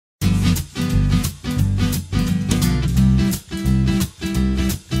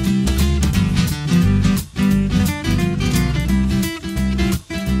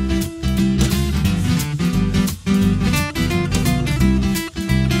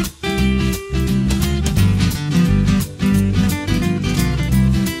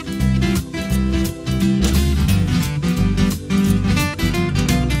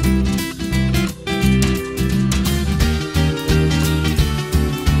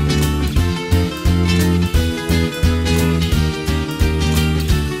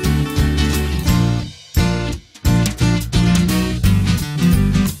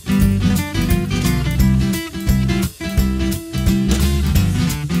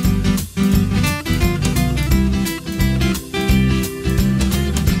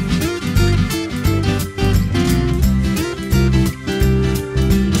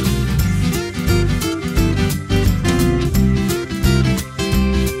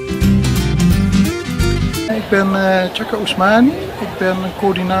ben Chaka Ousmani. Ik ben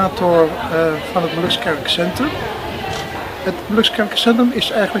coördinator van het Moluks Kerkelijk Centrum. Het Moluks Kerkelijk Centrum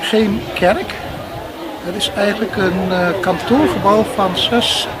is eigenlijk geen kerk. Het is eigenlijk een kantoorgebouw van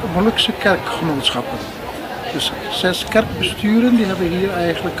 6 Molukse kerkgenootschappen. Dus 6 kerkbesturen die hebben hier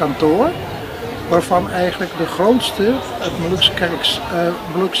eigenlijk kantoor. Waarvan eigenlijk de grootste, het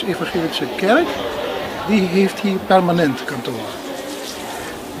Moluks Evangelische Kerk, die heeft hier permanent kantoor.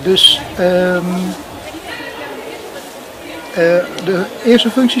 Dus de eerste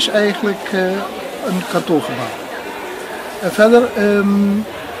functie is eigenlijk een kantoorgebouw. En verder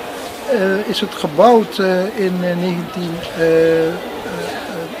is het gebouwd in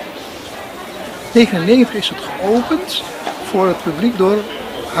 1999 is het geopend voor het publiek door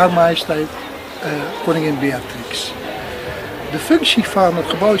Haar Majesteit Koningin Beatrix. De functie van het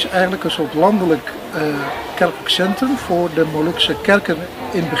gebouw is eigenlijk een soort landelijk kerkelijk centrum voor de Molukse kerken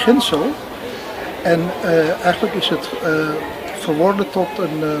in beginsel. En eigenlijk is het verworden tot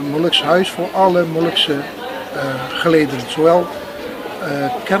een Moluks huis voor alle Molukse gelederen, zowel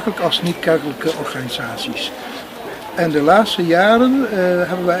kerkelijke als niet-kerkelijke organisaties. En de laatste jaren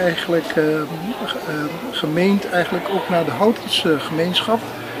hebben we eigenlijk gemeend eigenlijk ook naar de Houtense gemeenschap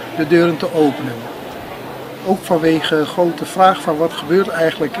de deuren te openen. Ook vanwege grote vraag van wat gebeurt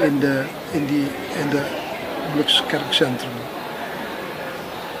eigenlijk in de Moluks Kerkelijk Centrum.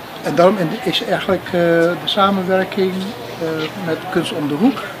 En daarom is eigenlijk de samenwerking met Kunst om de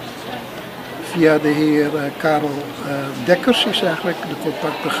Hoek via de heer Karel Dekkers is eigenlijk de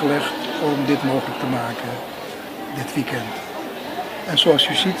contacten gelegd om dit mogelijk te maken dit weekend. En zoals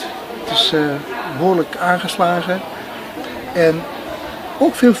u ziet, het is behoorlijk aangeslagen en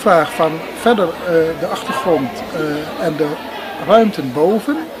ook veel vraag van verder de achtergrond en de ruimten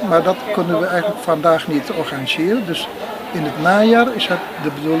boven, maar dat kunnen we eigenlijk vandaag niet organiseren. Dus in het najaar is het de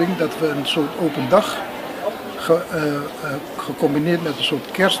bedoeling dat we een soort open dag gecombineerd met een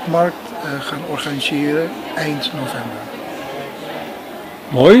soort kerstmarkt gaan organiseren eind november.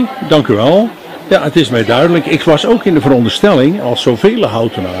 Mooi, dank u wel. Ja, het is mij duidelijk. Ik was ook in de veronderstelling, als zoveel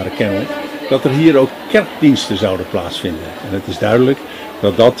Houtenaren kennelijk, dat er hier ook kerkdiensten zouden plaatsvinden. En het is duidelijk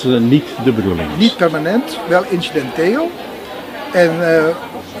dat dat niet de bedoeling is. Niet permanent, wel incidenteel. En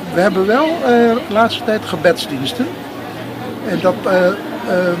we hebben wel de laatste tijd gebedsdiensten. En dat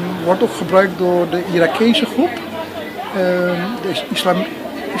wordt ook gebruikt door de Irakese groep, de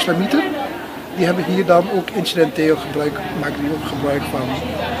islamieten. Die hebben hier dan ook incidenteel maken die ook gebruik van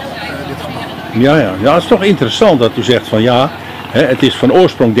dit gebouw. Ja, het is toch interessant dat u zegt van ja, het is van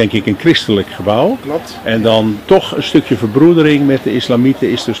oorsprong denk ik een christelijk gebouw. Klopt. En dan toch een stukje verbroedering met de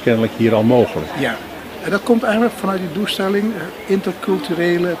islamieten is dus kennelijk hier al mogelijk. Ja, en dat komt eigenlijk vanuit die doelstelling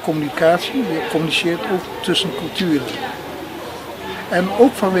interculturele communicatie. Je communiceert ook tussen culturen. En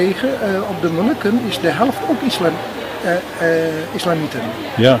ook vanwege, op de Molukken is de helft ook islamieten.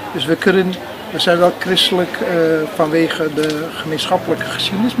 Ja. Dus we zijn wel christelijk vanwege de gemeenschappelijke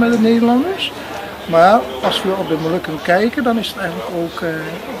geschiedenis met de Nederlanders. Maar als we op de Molukken kijken, dan is het eigenlijk ook,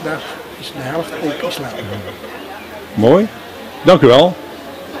 daar is de helft ook islam. Mooi, dank u wel.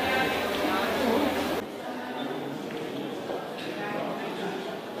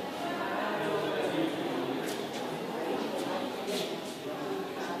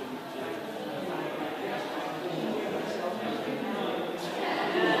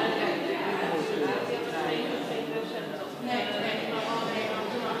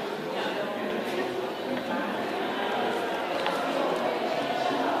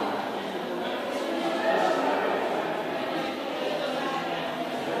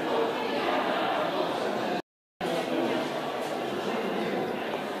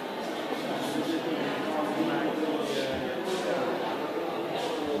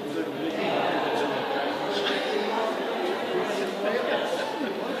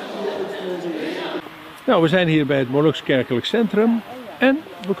 Nou, we zijn hier bij het Moluks Kerkelijk Centrum en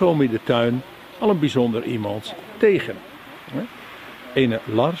we komen in de tuin al een bijzonder iemand tegen. Ene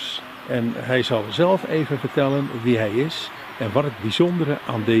Lars, en hij zal zelf even vertellen wie hij is en wat het bijzondere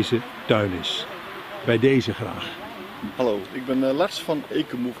aan deze tuin is. Bij deze graag. Hallo, ik ben Lars van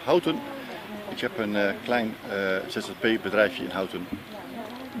Ekenmoef Houten. Ik heb een klein ZZP-bedrijfje in Houten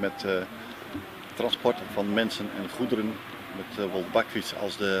met transport van mensen en goederen met bijvoorbeeld bakfiets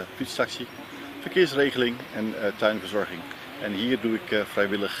als de fietstaxi, verkeersregeling en tuinverzorging. En hier doe ik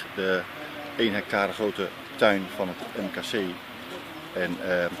vrijwillig de 1 hectare grote tuin van het MKC. En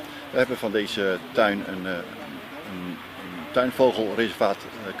we hebben van deze tuin een tuinvogelreservaat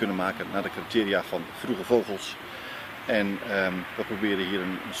kunnen maken naar de criteria van vroege vogels. En we proberen hier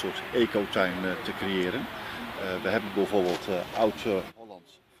een soort ecotuin te creëren. We hebben bijvoorbeeld oud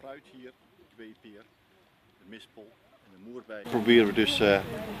Hollands fruit hier, kweepeer. de mispel en de moerbei. Proberen we dus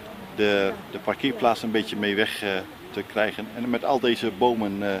de parkeerplaats een beetje mee weg te krijgen. En met al deze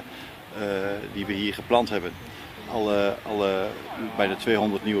bomen die we hier geplant hebben, alle bijna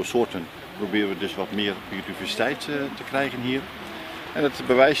 200 nieuwe soorten, proberen we dus wat meer biodiversiteit te krijgen hier. En het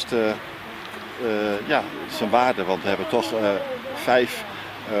bewijst zijn waarde, want we hebben toch 5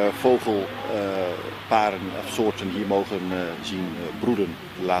 vogelparen of soorten hier mogen zien broeden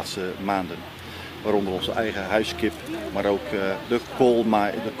de laatste maanden. Waaronder onze eigen huiskip, maar ook de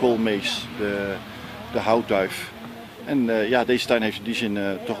koolmees, de houtduif. En deze tuin heeft in die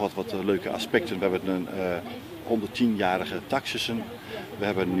zin toch wat leuke aspecten. We hebben een 110-jarige taxussen. We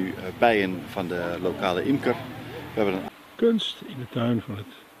hebben nu bijen van de lokale imker. We hebben kunst in de tuin van het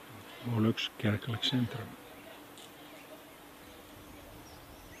Moluks Kerkelijk Centrum.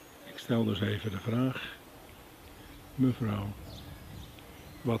 Ik stel dus even de vraag, mevrouw,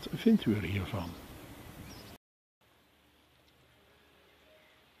 wat vindt u er hiervan?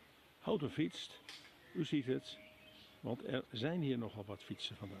 Houten fietst, u ziet het, want er zijn hier nogal wat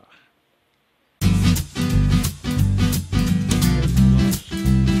fietsen vandaag.